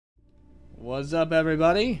What's up,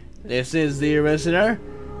 everybody? This is the Original,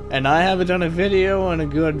 and I haven't done a video in a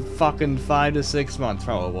good fucking 5 to 6 months,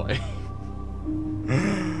 probably.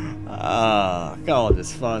 God,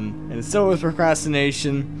 it's fun. And so is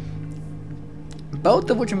procrastination, both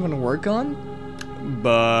of which I'm going to work on,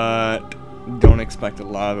 but don't expect a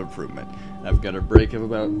lot of improvement. I've got a break of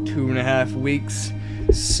about 2.5 weeks,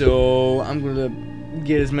 so I'm going to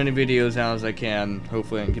get as many videos out as I can.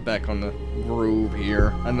 Hopefully I can get back on the groove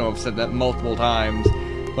here. I know I've said that multiple times,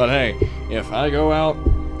 but hey, if I go out,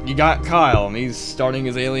 you got Kyle, and he's starting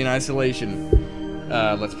his Alien Isolation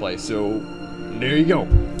Let's Play, so there you go.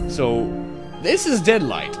 So, this is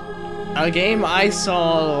Deadlight, a game I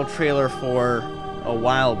saw a little trailer for a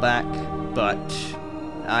while back, but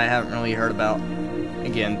I haven't really heard about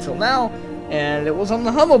again until now, and it was on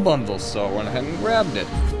the Humble Bundle, so I went ahead and grabbed it.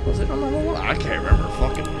 Was it on the Humble? I can't remember.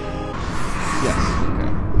 Fucking. Yes.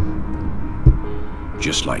 Okay.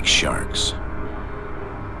 Just like sharks.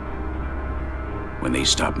 When they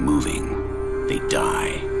stop moving, they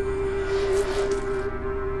die.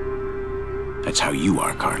 That's how you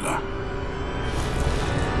are, Carla.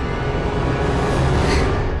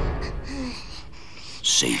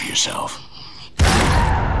 Save yourself.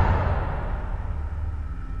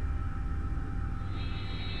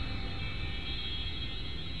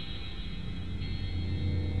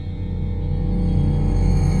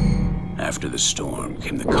 After the storm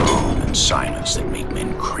came the calm and silence that make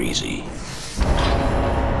men crazy.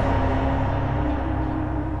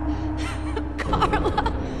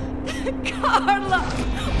 Carla! Carla!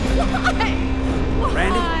 Why?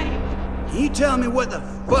 Randy, can you tell me what the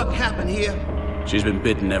fuck happened here? She's been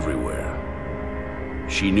bitten everywhere.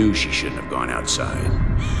 She knew she shouldn't have gone outside.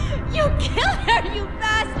 You killed her, you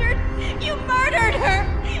bastard! You murdered her!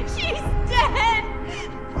 She's dead!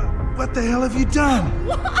 What the hell have you done?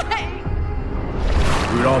 Why?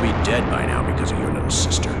 We would all be dead by now because of your little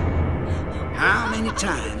sister. How many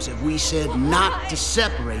times have we said not to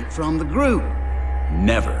separate from the group?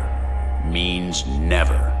 Never means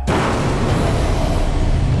never.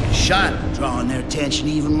 Shot drawing their attention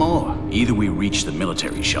even more. Either we reach the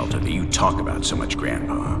military shelter that you talk about so much,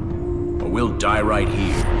 Grandpa, or we'll die right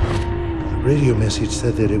here. The radio message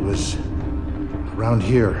said that it was around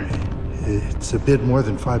here. It's a bit more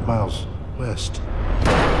than 5 miles west.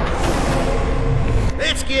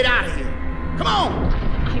 Let's get out of here. Come on!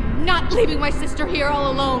 I'm not leaving my sister here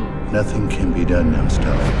all alone. Nothing can be done now,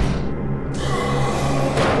 Stella.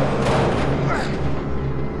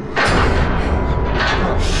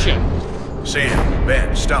 Oh shit. Sam,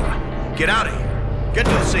 Ben, Stella, get out of here. Get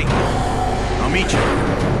to the sea. I'll meet you.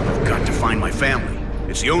 I've got to find my family.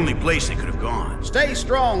 It's the only place they could have gone. Stay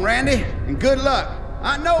strong, Randy, and good luck.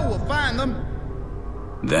 I know we'll find them.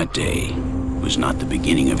 That day was not the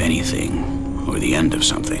beginning of anything, or the end of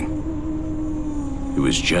something. It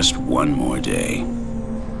was just one more day.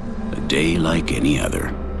 A day like any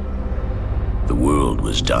other. The world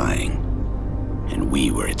was dying, and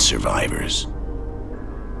we were its survivors.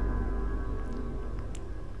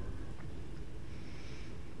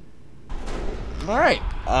 Alright.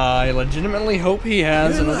 I legitimately hope he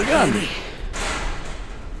has another gun.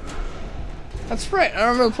 That's right. I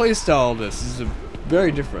remember the playstyle of this. This is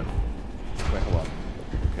very different. Wait, hold on.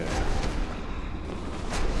 Okay.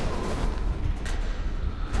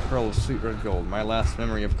 Pearl of Sweet Red Gold. My last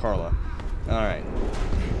memory of Carla. Alright.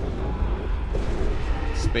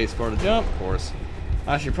 Space bar to jump, of course.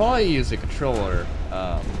 I should probably use the controller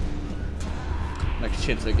next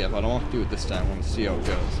chance I get, but I won't do it this time. I want to see how it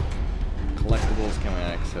goes. Collectibles, can we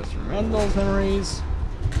access Randall's memories?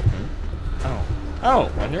 Oh. Oh,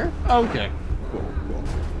 right here? Okay. Cool, cool.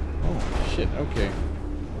 Oh, shit, okay.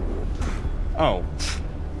 Oh.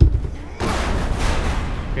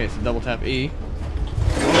 Okay, so double tap E.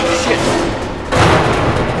 Oh, shit!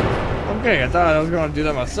 Okay, I thought I was going to do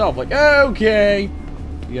that myself. Like, okay!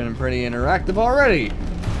 You're getting pretty interactive already.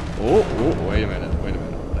 Oh, wait a minute, wait a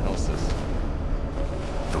minute. What the hell's this?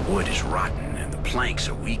 The wood is rotten and the planks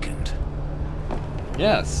are weakened.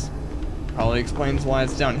 Yes. Probably explains why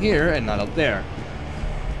it's down here and not up there.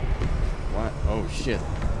 What? Oh, shit.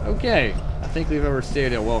 Okay. I think we've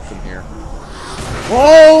overstayed our welcome here.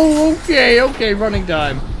 Oh, okay, okay. Running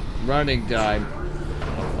time. Running time.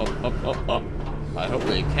 Up. I hope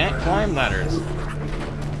they can't climb ladders.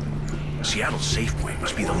 Seattle's safe point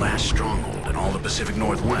must be the last stronghold in all the Pacific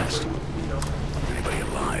Northwest. Anybody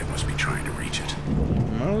alive must be trying to reach it.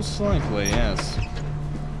 Most likely, yes.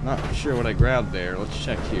 Not sure what I grabbed there. Let's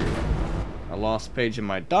check here. A lost page in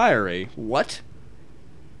my diary. What?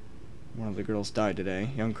 One of the girls died today.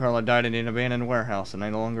 Young Carla died in an abandoned warehouse, and I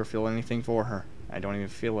no longer feel anything for her. I don't even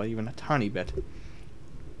feel even a tiny bit.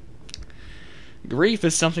 Grief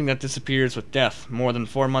is something that disappears with death. More than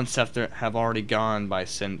 4 months after have already gone by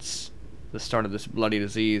since the start of this bloody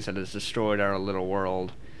disease that has destroyed our little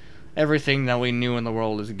world. Everything that we knew in the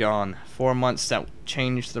world is gone. 4 months that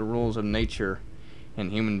changed the rules of nature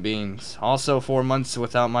and human beings. Also 4 months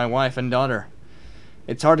without my wife and daughter.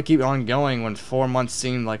 It's hard to keep on going when 4 months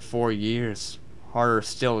seem like 4 years. Harder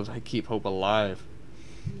still as I keep hope alive.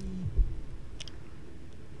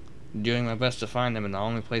 Doing my best to find them in the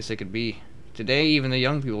only place they could be. Today even the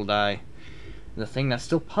young people die. The thing that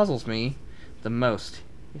still puzzles me the most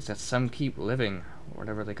is that some keep living, or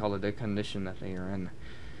whatever they call the condition that they are in.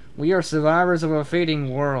 We are survivors of a fading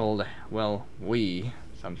world. Well, we,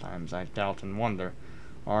 sometimes I doubt and wonder,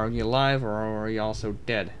 are we alive or are we also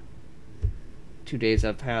dead? 2 days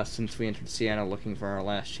have passed since we entered Siena looking for our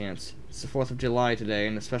last chance. It's the 4th of July today,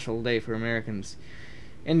 and a special day for Americans.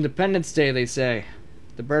 Independence Day, they say.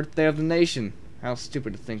 The birthday of the nation. How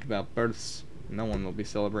stupid to think about births. No one will be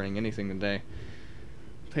celebrating anything today.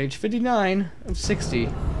 Page 59 of 60.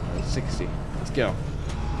 60. Let's go.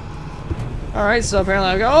 Alright, so apparently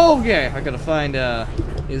I go. Okay, I gotta find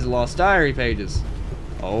his lost diary pages.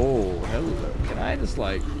 Oh, hello. Can I just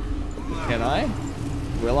like. Can I?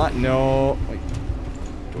 Will I? No. Wait.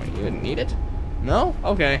 Do I even need it? No?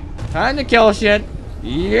 Okay. Time to kill shit.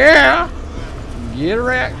 Yeah! Get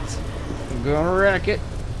wrecked. I'm gonna wreck it.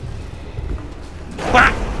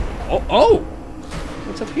 Bah! Oh, oh!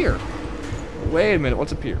 What's up here? Wait a minute,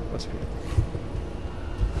 what's up here? What's up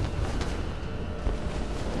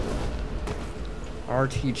here?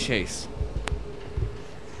 RT Chase.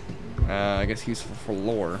 I guess useful for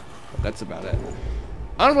lore, but that's about it.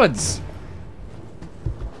 Onwards!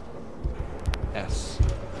 S.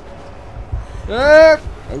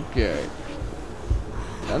 Okay.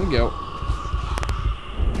 Time to go.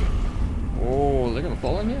 Oh, they're gonna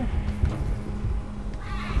fall in here?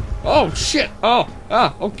 Oh shit! Oh!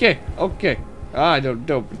 Ah! Okay! Okay! Ah!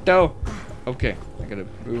 Don't. Okay. I gotta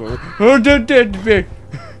move over. Oh! Dead me!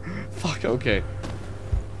 Fuck! Okay.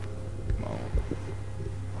 Come on.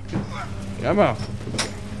 Come on.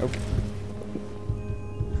 Okay.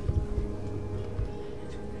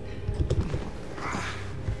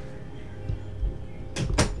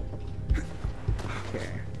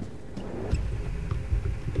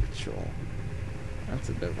 Control. That's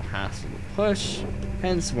a bit of a hassle to push.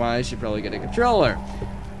 Hence why I should probably get a controller.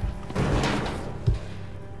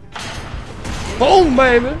 Boom,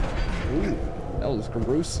 baby! Ooh, that was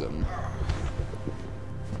gruesome.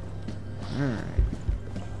 Alright.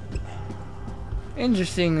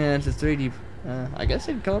 Interesting that it's a 3D... I guess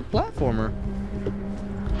they'd call it platformer.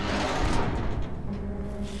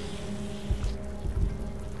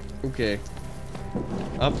 Okay.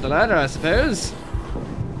 Up the ladder, I suppose.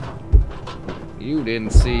 You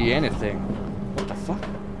didn't see anything. What the fuck?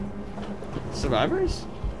 Survivors?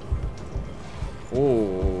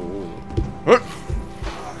 Oh.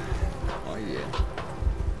 Oh yeah.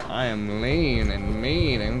 I am lean and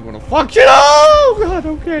mean. I'm gonna fuck you. Oh god,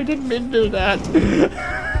 okay, didn't mean to do that.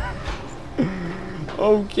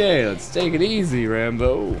 Okay, let's take it easy,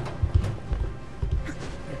 Rambo.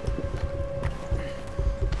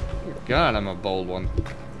 God, I'm a bold one.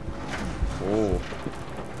 Oh.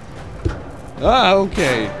 Ah,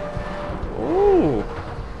 okay. Ooh.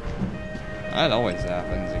 That always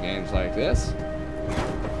happens in games like this.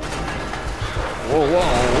 Whoa,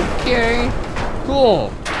 whoa, okay. Cool.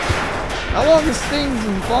 How long has things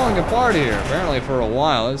been falling apart here? Apparently for a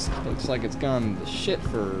while. This looks like it's gone to shit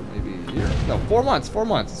for maybe a year. No, 4 months. 4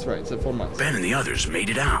 months. That's right. It said 4 months. Ben and the others made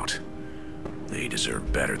it out. They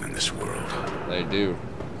deserve better than this world. They do.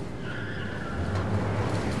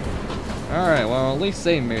 Alright, well, at least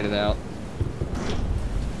they made it out.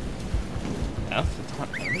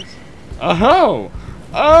 Oh-ho!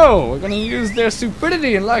 Oh! We're gonna use their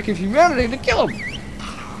stupidity and lack of humanity to kill them!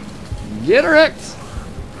 Get wrecked!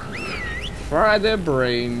 Fry their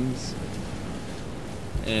brains.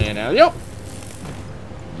 And out, yep!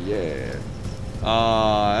 Yeah.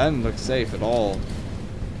 That doesn't look safe at all.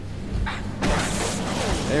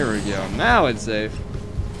 There we go. Now it's safe.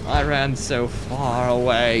 I ran so far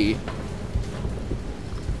away.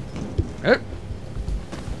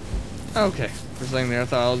 Okay. For a second there, I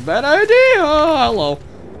thought it was a bad idea. Oh, hello.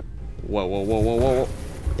 Whoa, whoa, whoa, whoa, whoa.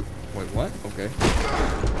 Wait, what? Okay.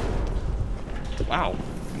 Wow.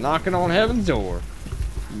 Knocking on heaven's door.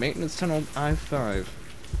 Maintenance tunnel I-5.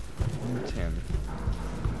 110.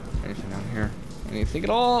 Anything down here? Anything at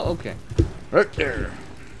all? Okay. Right there.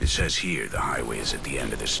 It says here the highway is at the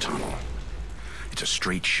end of this tunnel. It's a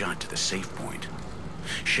straight shot to the safe point.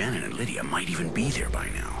 Shannon and Lydia might even be there by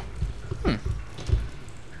now.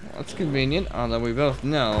 That's convenient, although we both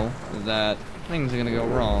know that things are gonna go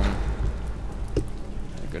wrong.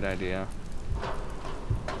 A good idea.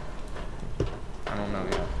 I don't know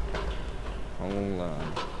yet. Hold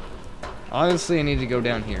on. Obviously, I need to go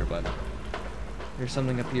down here, but there's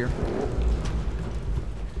something up here.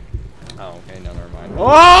 Oh, okay, no, never mind.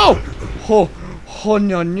 Oh! Oh! Oh,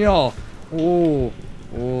 no, no! Oh!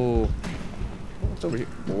 Oh! What's over here?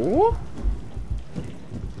 Oh!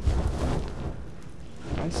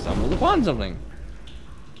 I stumbled upon something.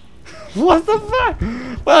 What the fuck?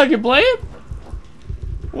 Well, I can play it?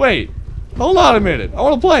 Wait. Hold on a minute. I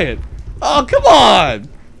want to play it. Oh, come on!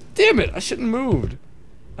 Damn it, I shouldn't have moved.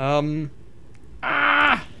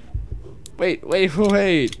 Ah! Wait.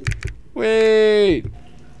 Wait!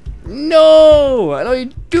 No! I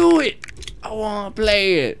don't do it! I want to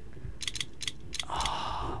play it.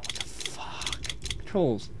 Oh, what the fuck?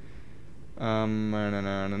 Controls.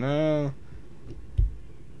 No.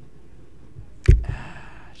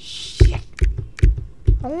 Shit.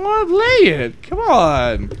 I want to play it. Come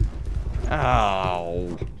on.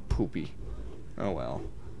 Ow. Poopy. Oh well.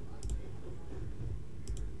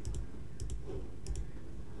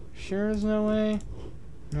 Sure there's no way?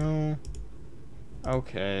 No.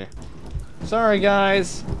 Okay. Sorry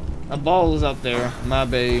guys. A ball is up there. My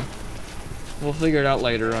bad. We'll figure it out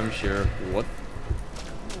later, I'm sure. What?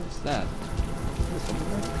 What's that?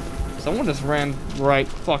 Someone just ran right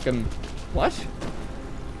fucking... What?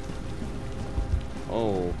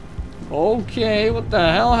 Oh. Okay, what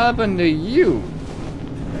the hell happened to you?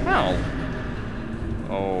 How?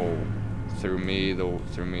 Oh. Threw me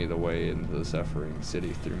the way into the suffering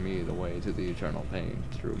city, threw me the way to the eternal pain,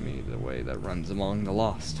 threw me the way that runs among the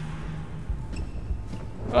lost.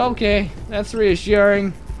 Okay, that's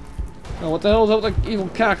reassuring. Oh, what the hell is up with the evil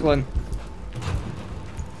cackling?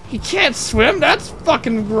 He can't swim? That's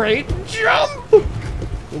fucking great! Jump!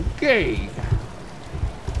 Okay.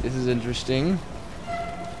 This is interesting.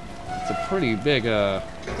 It's a pretty big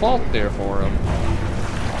fault there for him.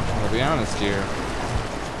 I'll be honest here.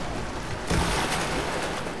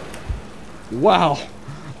 Wow,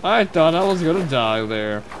 I thought I was gonna die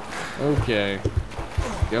there. Okay,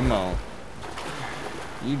 come on.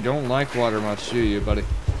 You don't like water much, do you, buddy?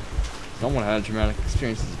 Someone had a traumatic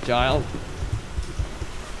experience as a child.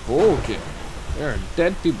 Okay, there are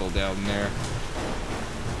dead people down there.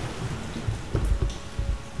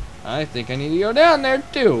 I think I need to go down there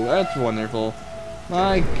too. That's wonderful.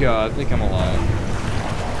 My God, I think I'm alive.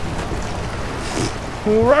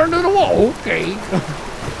 Run to the wall. Okay.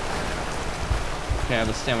 Okay, I have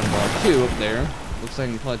a stamina bar 2 up there. Looks like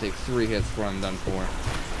I can probably take 3 hits before I'm done for.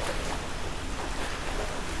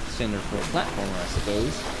 Standard for a platformer, I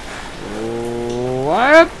suppose. Oh,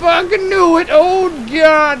 I fucking knew it! Oh,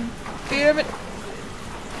 God damn it!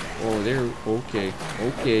 Oh, there. Okay.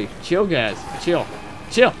 Okay. Chill, guys. Chill.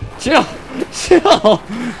 Chill. Chill. Chill.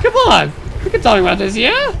 Come on. We can talk about this,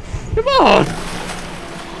 yeah? Come on.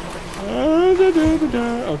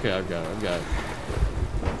 Okay, I've got it. I've got it.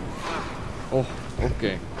 Oh.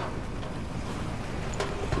 Okay.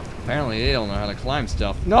 Apparently they don't know how to climb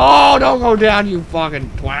stuff. No, don't go down, you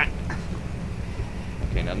fucking twat.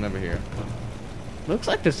 Okay, nothing over here. Looks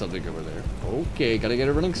like there's something over there. Okay, gotta get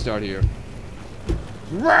a running start here.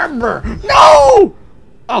 Remember! No!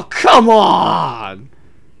 Oh, come on!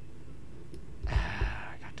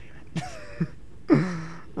 God damn it.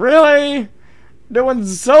 Really? Doing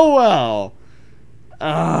so well.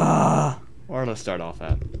 Where do I start off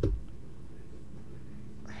at?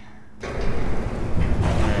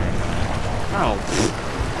 Oh,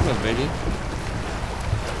 come on, baby.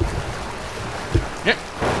 Yeah.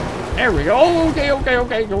 There we go.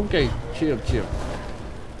 Okay. Chill.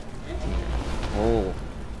 Oh.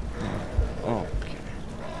 Okay.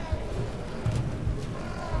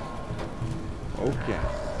 Okay.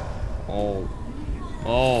 Oh.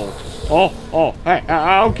 Hey.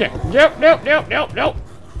 Okay. Nope.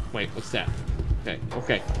 Wait. What's that?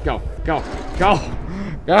 Okay. Go.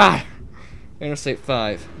 God. Interstate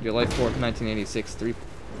 5, July 4th, 1986.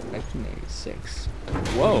 1986.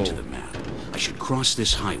 Whoa. To the map. I should cross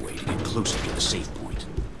this highway to get closer to the safe point.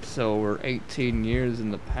 So we're 18 years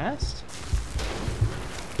in the past?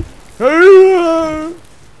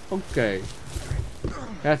 Okay.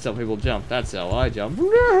 That's how people jump. That's how I jump.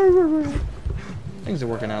 Things are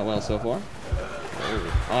working out well so far.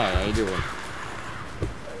 Oh, hi, how you doing?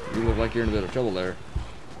 You look like you're in a bit of trouble there.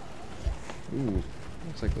 Ooh.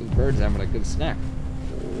 Looks like those birds are having a good snack.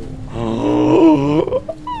 Oh.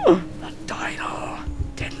 The dino.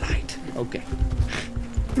 Deadlight. Okay.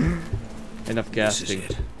 Enough gasping. This is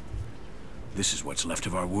it. This is what's left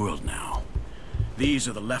of our world now. These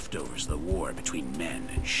are the leftovers of the war between men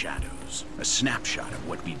and shadows. A snapshot of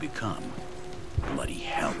what we'd become. Bloody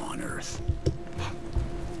hell on Earth.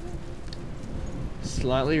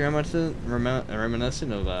 Slightly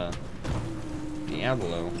reminiscent of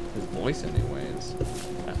Diablo. His voice, anyways.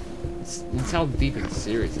 It's how deep and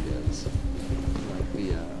serious it is. Like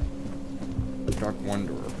the Dark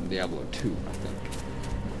Wanderer from Diablo 2, I think.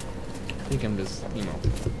 I think I'm just, you know,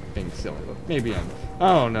 being silly, but maybe I'm.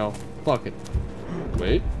 Oh no, fuck it.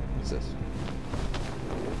 Wait, what's this?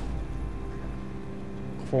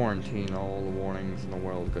 Quarantine, all the warnings in the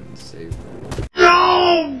world couldn't save me.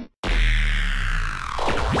 No!